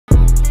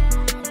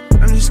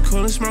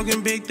only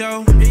smoking big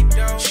dough.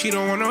 She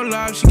don't want no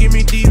love, she give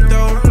me deep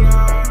though.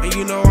 And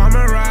you know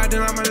I'ma ride,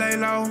 then I'ma lay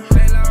low.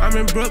 I'm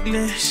in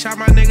Brooklyn, shot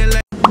my nigga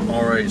leg.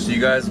 Alright, so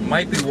you guys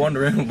might be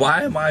wondering,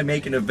 why am I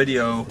making a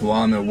video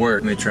while I'm at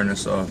work? Let me turn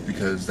this off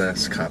because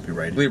that's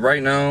copyrighted.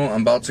 Right now,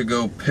 I'm about to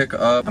go pick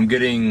up, I'm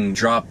getting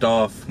dropped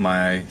off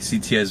my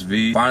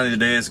CTS-V. Finally the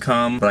day has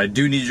come, but I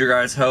do need your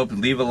guys' help.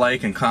 Leave a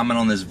like and comment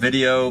on this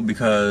video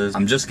because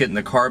I'm just getting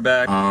the car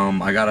back.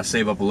 I gotta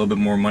save up a little bit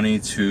more money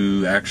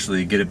to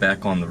actually get it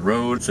back on the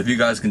road. So if you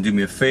guys can do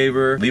me a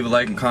favor, leave a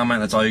like and comment,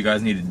 that's all you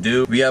guys need to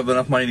do. We have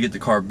enough money to get the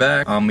car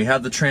back. We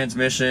have the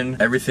transmission,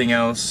 everything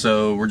else,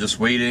 so we're just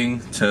waiting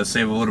to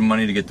save a little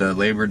money to get the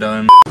labor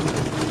done.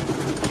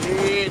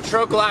 Hey,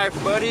 truck life,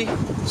 buddy.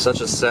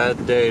 Such a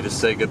sad day to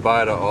say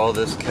goodbye to all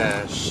this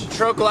cash.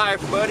 Truck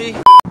life, buddy.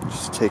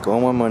 Just take all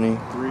my money.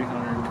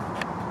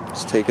 300.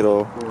 Just take it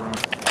all.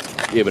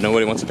 400. Yeah, but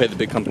nobody wants to pay the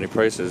big company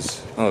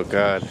prices. Oh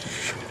God.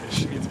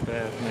 Shit gets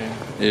bad, man.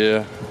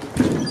 Yeah.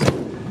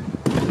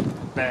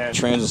 Bad.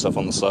 Trans and stuff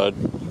on the side.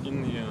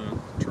 In the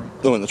trunk.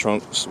 Oh, in the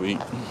trunk. Sweet.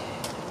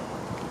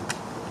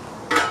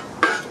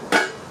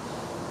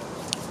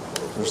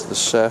 There's the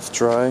shaft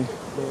dry.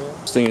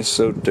 This thing is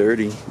so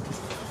dirty.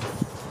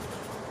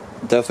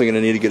 Definitely gonna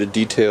need to get a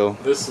detail.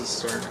 This is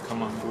starting to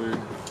come unglued.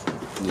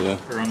 Yeah.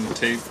 Or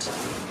untaped.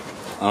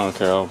 I don't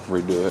care, I'll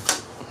redo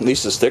it. At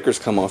least the stickers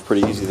come off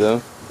pretty easy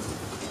though.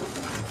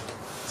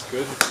 It's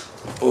good.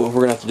 Oh,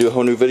 we're gonna have to do a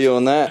whole new video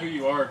on that. Who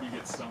you are if you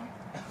get stung.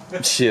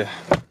 Yeah.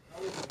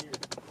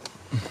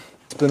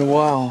 It's been a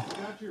while.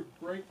 Got your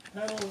brake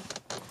pedal.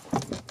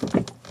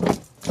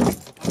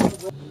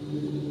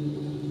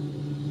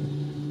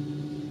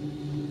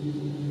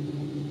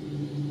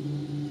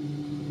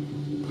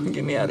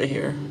 Get me out of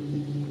here.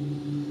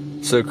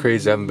 So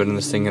crazy, I haven't been in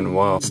this thing in a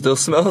while. Still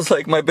smells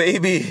like my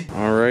baby.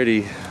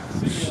 Alrighty.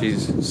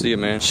 See ya,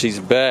 man. She's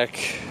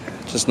back.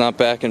 Just not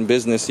back in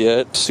business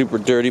yet. Super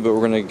dirty, but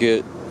we're gonna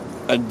get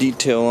a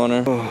detail on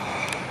her.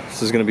 Oh,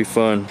 this is gonna be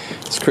fun.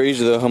 It's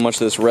crazy though how much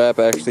this wrap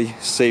actually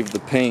saved the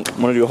paint.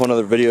 I'm gonna do a whole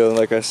nother video,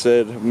 like I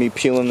said, of me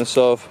peeling this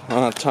off. I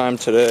don't have time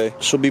today.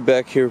 She'll be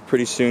back here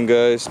pretty soon,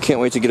 guys. Can't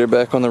wait to get her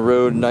back on the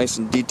road, nice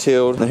and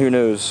detailed. And who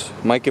knows,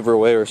 might give her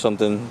away or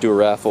something, do a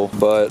raffle.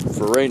 But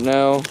for right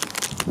now,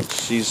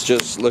 she's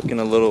just looking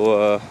a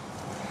little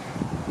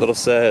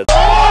sad.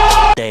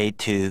 Day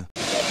 2.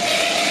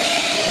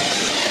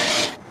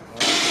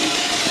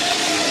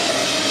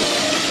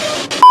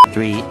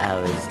 Three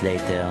hours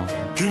later.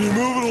 Can you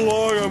move it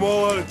along? I'm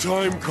all out of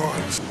time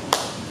cards.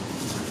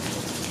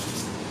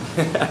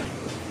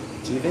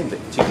 Do you even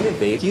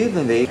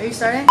vape? Are you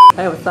starting?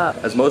 Hey, what's up?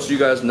 As most of you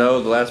guys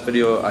know, the last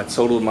video I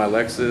totaled my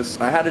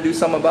Lexus. I had to do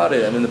something about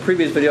it, and in the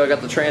previous video I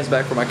got the trans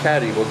back for my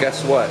Caddy. Well,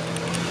 guess what?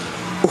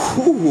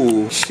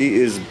 Ooh, she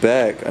is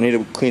back. I need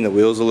to clean the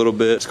wheels a little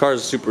bit. This car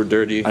is super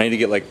dirty. I need to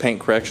get like paint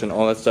correction,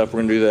 all that stuff.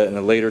 We're gonna do that in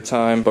a later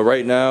time. But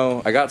right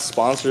now, I got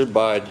sponsored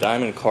by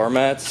Diamond Car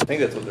Mats. I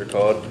think that's what they're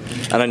called.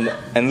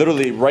 And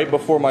literally right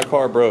before my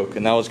car broke,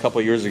 and that was a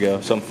couple years ago.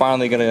 So I'm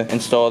finally gonna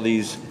install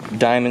these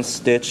diamond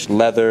stitched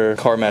leather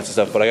car mats and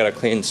stuff. But I gotta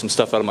clean some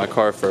stuff out of my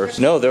car first.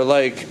 No, they're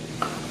like,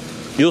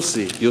 you'll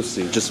see,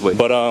 just wait.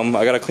 But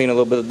I gotta clean a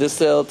little bit of this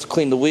out,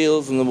 clean the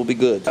wheels, and then we'll be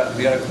good.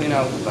 We gotta clean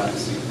out the back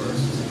seat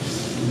first.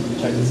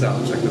 Check this out,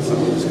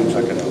 Let's go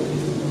check it out.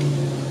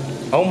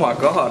 Oh my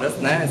God, that's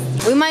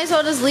nasty. We might as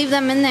well just leave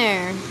them in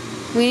there.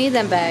 We need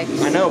them back.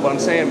 I know, but I'm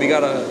saying we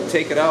gotta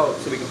take it out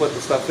so we can put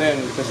the stuff in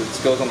because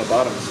it goes on the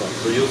bottom and stuff.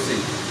 So you'll see.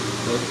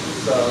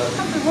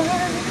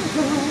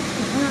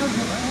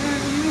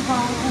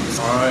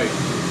 Alright.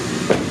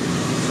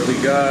 So we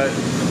got,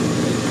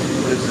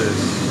 what is this?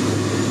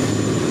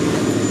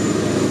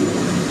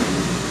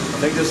 I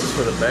think this is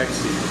for the back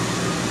seat.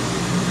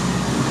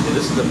 Yeah,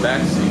 this is the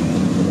back seat.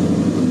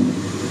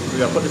 We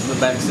gotta put this in the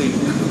back seat.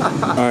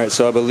 Alright,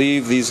 so I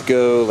believe these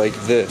go like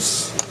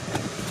this.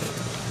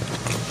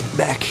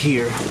 Back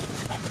here.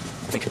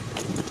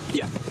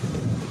 Yeah.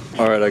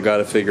 Alright, I got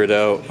it figured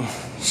out.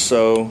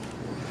 So,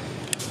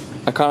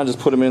 I kind of just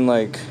put them in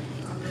like,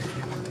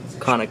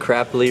 kind of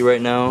crappily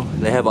right now.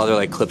 They have other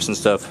like clips and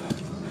stuff.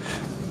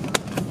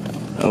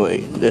 Oh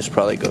wait, this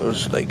probably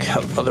goes like how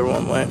the other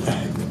one went.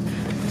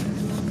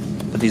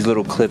 But these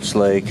little clips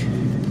like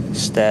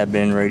stab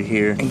in right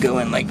here and go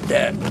in like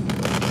that.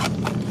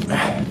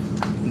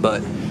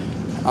 But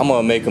I'm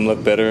gonna make them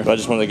look better. I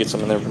just wanted to get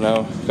some in there for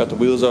now. Got the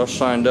wheels all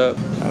shined up.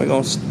 Now we're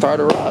gonna start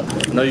her up.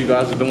 I know you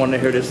guys have been wanting to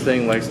hear this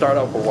thing like start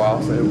out for a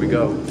while, so here we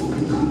go.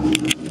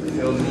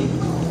 Feel me?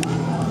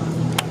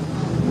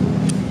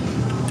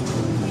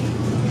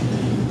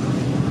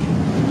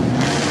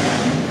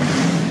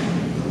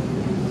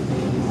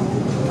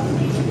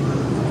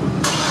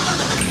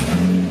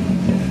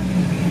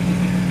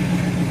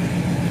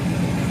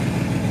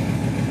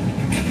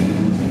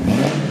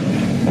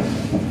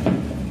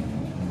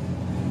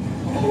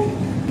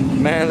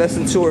 Man,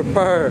 listen to her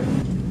purr.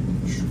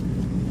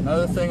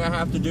 Another thing I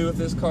have to do with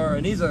this car,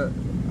 and these are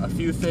a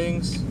few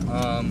things.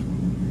 I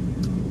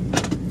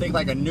think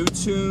like a new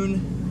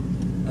tune,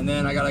 and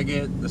then I gotta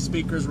get the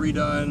speakers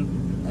redone,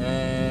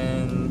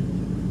 and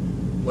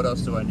What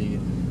else do I need?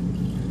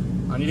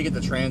 I need to get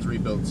the trans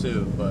rebuilt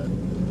too, but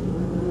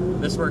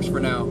this works for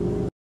now.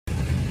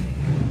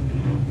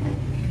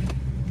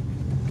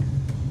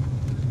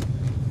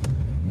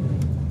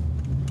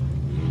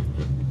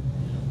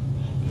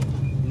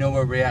 You know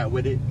where we're at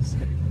with it?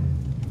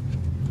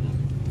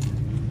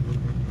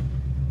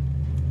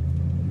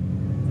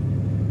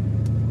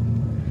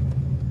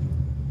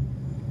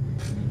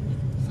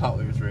 Thought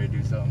we was ready to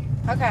do something.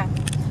 Okay.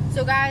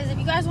 So guys, if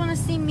you guys want to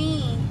see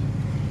me,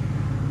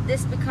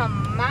 this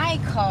become my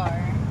car.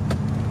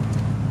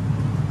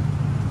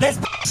 Let's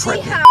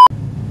trip. See how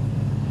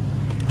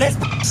Let's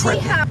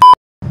trip. I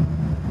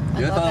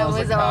You thought that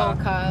was an old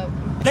cop.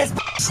 Let's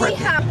See trip.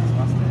 how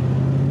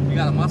You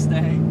got a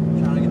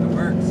Mustang, trying to get the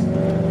works.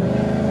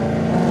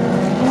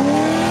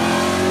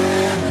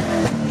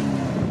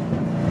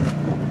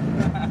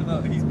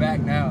 Look, he's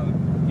back now.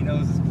 He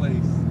knows his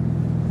place.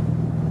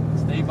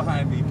 Stay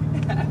behind me.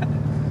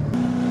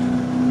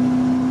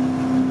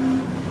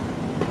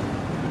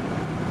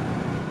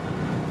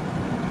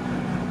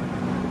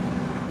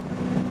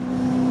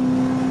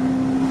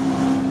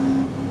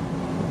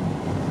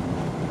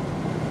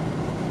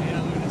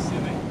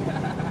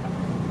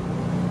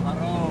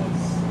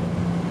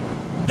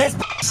 Let's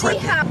see trip.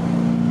 how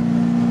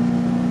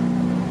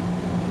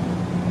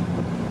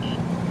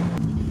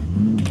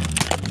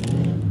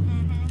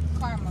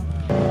karma.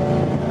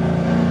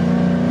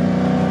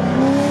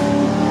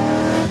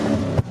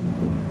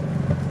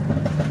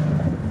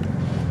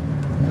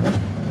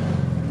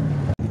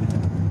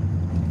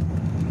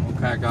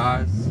 Okay,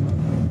 guys.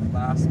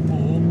 Last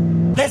pull.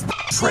 Let's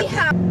See trip.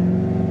 how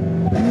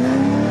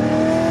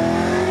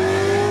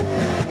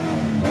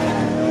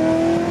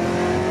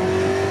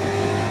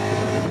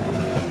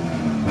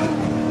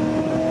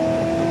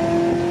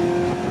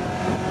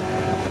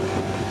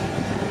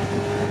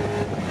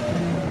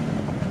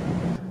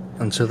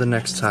Until the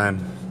next time.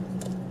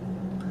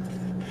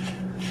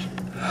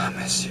 I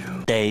miss you.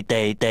 Day.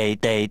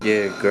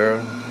 Yeah,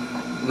 girl.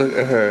 Look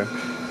at her.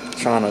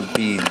 Trying to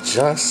be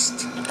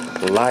just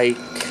like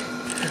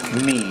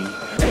me.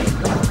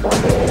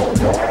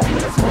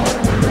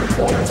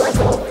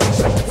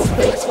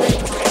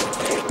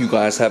 You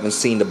guys haven't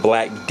seen the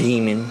black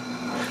demon,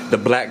 the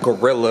black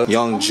gorilla,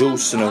 Young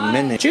Juice in a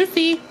minute.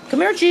 Juicy,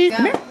 come here, Juice.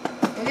 Come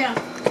here.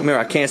 Come here,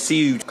 I can't see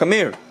you. Come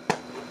here.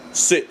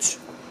 Sit.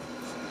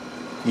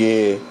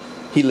 Yeah,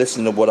 he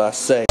listened to what I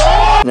say.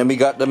 And then we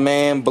got the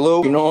man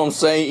Blue. You know what I'm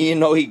saying? You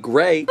know he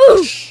great.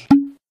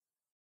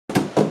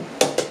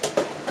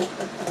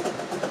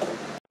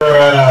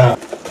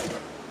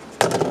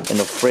 In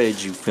the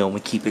fridge, you feel me?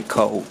 Keep it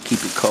cold.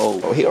 Keep it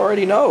cold. Oh, he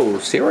already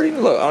knows. He already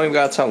look. I don't even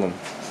gotta tell him.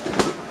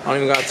 I don't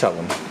even gotta tell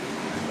him.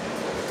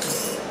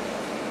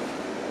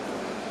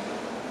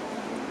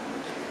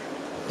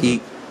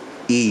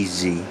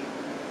 Easy.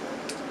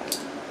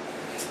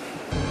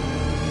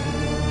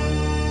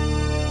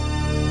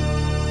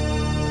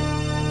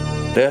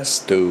 This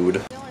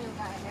dude.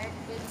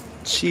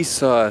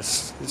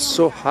 Jesus, it's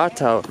so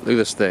hot out. Look at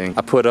this thing.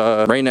 I put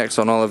Rain-X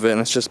on all of it and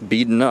it's just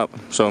beating up.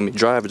 So when we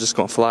drive, it's just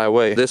gonna fly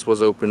away. This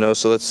was open though,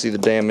 so let's see the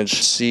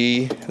damage.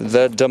 See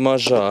the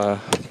damage.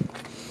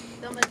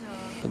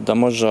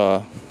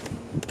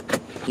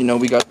 You know,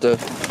 we got the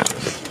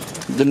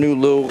new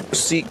little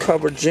seat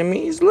cover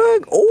jimmies.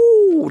 Look,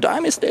 oh,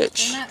 diamond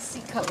stitch. They're not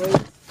seat covers,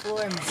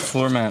 floor mats.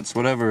 Floor mats,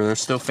 whatever, they're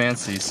still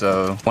fancy.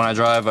 So when I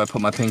drive, I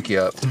put my pinky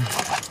up.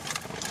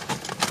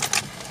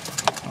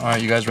 All right,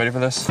 you guys ready for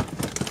this?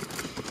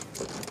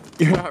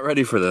 You're not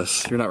ready for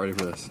this. You're not ready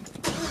for this.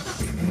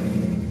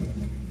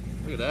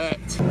 Look at that.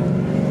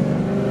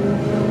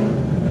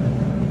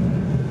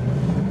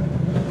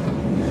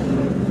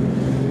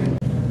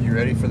 You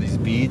ready for these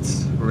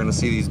beads? We're gonna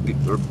see these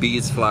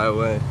beads fly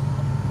away.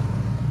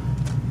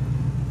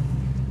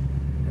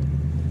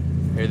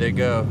 Here they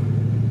go.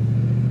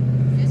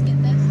 You just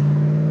get this?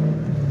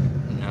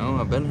 No,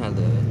 I've been had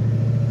that.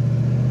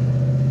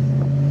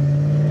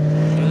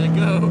 Here they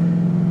go.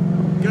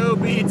 Go,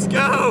 beads,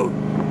 go!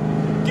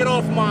 Get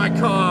off my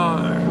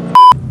car!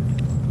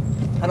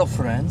 Hello,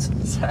 friends.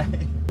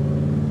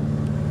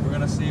 We're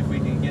gonna see if we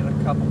can get a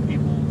couple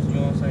people, you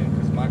know what I'm saying?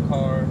 Because my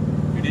car,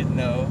 if you didn't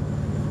know,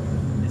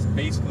 is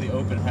basically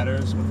open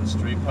headers with a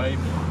straight pipe.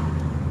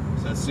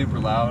 So it's super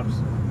loud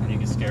and you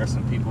can scare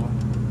some people.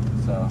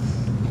 So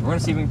we're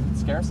gonna see if we can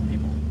scare some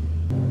people.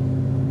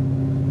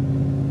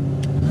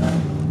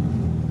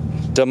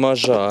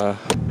 Damaja.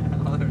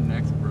 Oh, their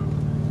necks broke.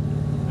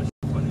 That's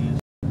funny.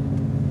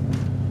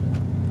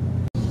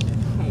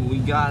 We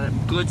got a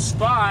good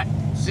spot.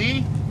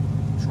 See?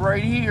 It's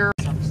right here.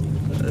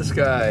 This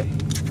guy.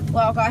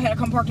 Well, guy had to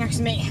come park next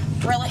to me.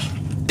 Really?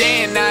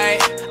 Day and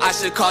night, I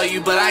should call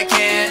you, but I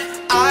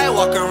can't. I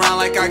walk around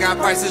like I got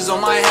prices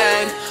on my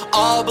head.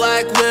 All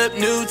black whip,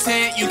 new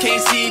tint, you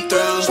can't see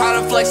through. Try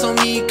to flex on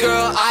me,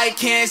 girl, I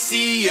can't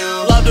see you.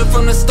 Loved her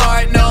from the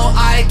start, no,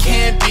 I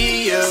can't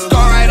be you.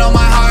 Scar right on my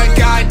heart,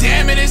 god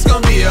damn it, it's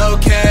gonna be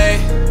okay.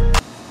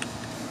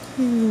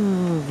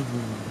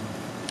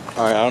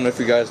 Alright, I don't know if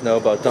you guys know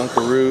about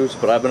Dunkaroos,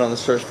 but I've been on the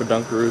search for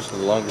Dunkaroos for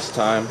the longest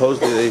time.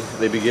 Supposedly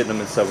they be getting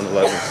them in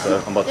 7-Eleven, so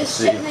I'm about to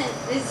see. shipment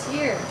is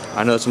here.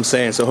 I know that's what I'm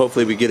saying, so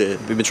hopefully we get it.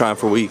 We've been trying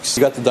for weeks.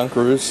 You got the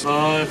Dunkaroos?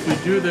 If we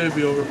do, they'll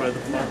be over by the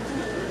front.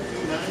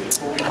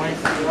 We might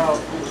figure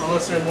out,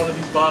 unless they're in one of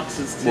these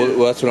boxes too.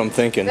 Well, that's what I'm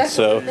thinking. That's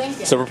what I'm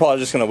thinking. So we're probably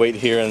just gonna wait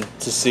here and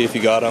to see if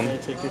you got them. Yeah,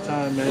 take your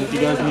time, man. If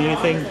you guys need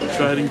anything,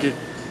 go ahead and get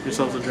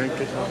yourselves a drink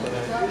or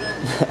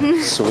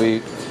something.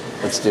 Sweet.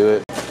 Let's do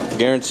it. I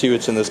guarantee you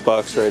it's in this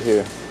box right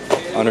here,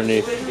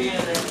 underneath.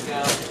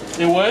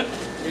 It would?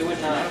 It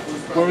would not.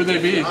 Where would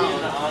they be?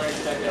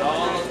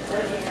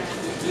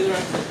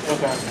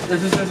 Okay.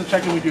 This is just a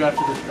check-in we do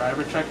after this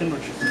driver check-in,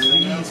 which is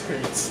these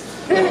crates.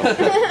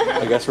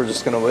 I guess we're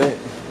just gonna wait.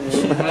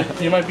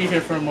 You might be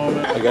here for a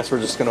moment. I guess we're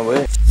just gonna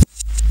wait.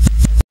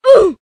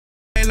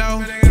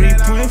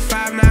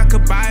 3.5, now I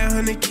could buy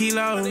 100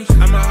 kilos.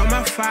 I'm on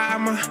my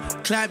 5, I'ma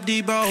clap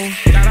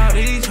Debo. Got all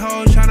these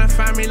hoes tryna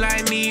find me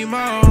like Nemo.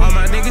 All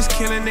my niggas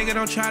killing, nigga,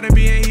 don't try to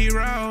be a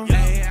hero.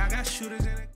 Yeah, I got shooters in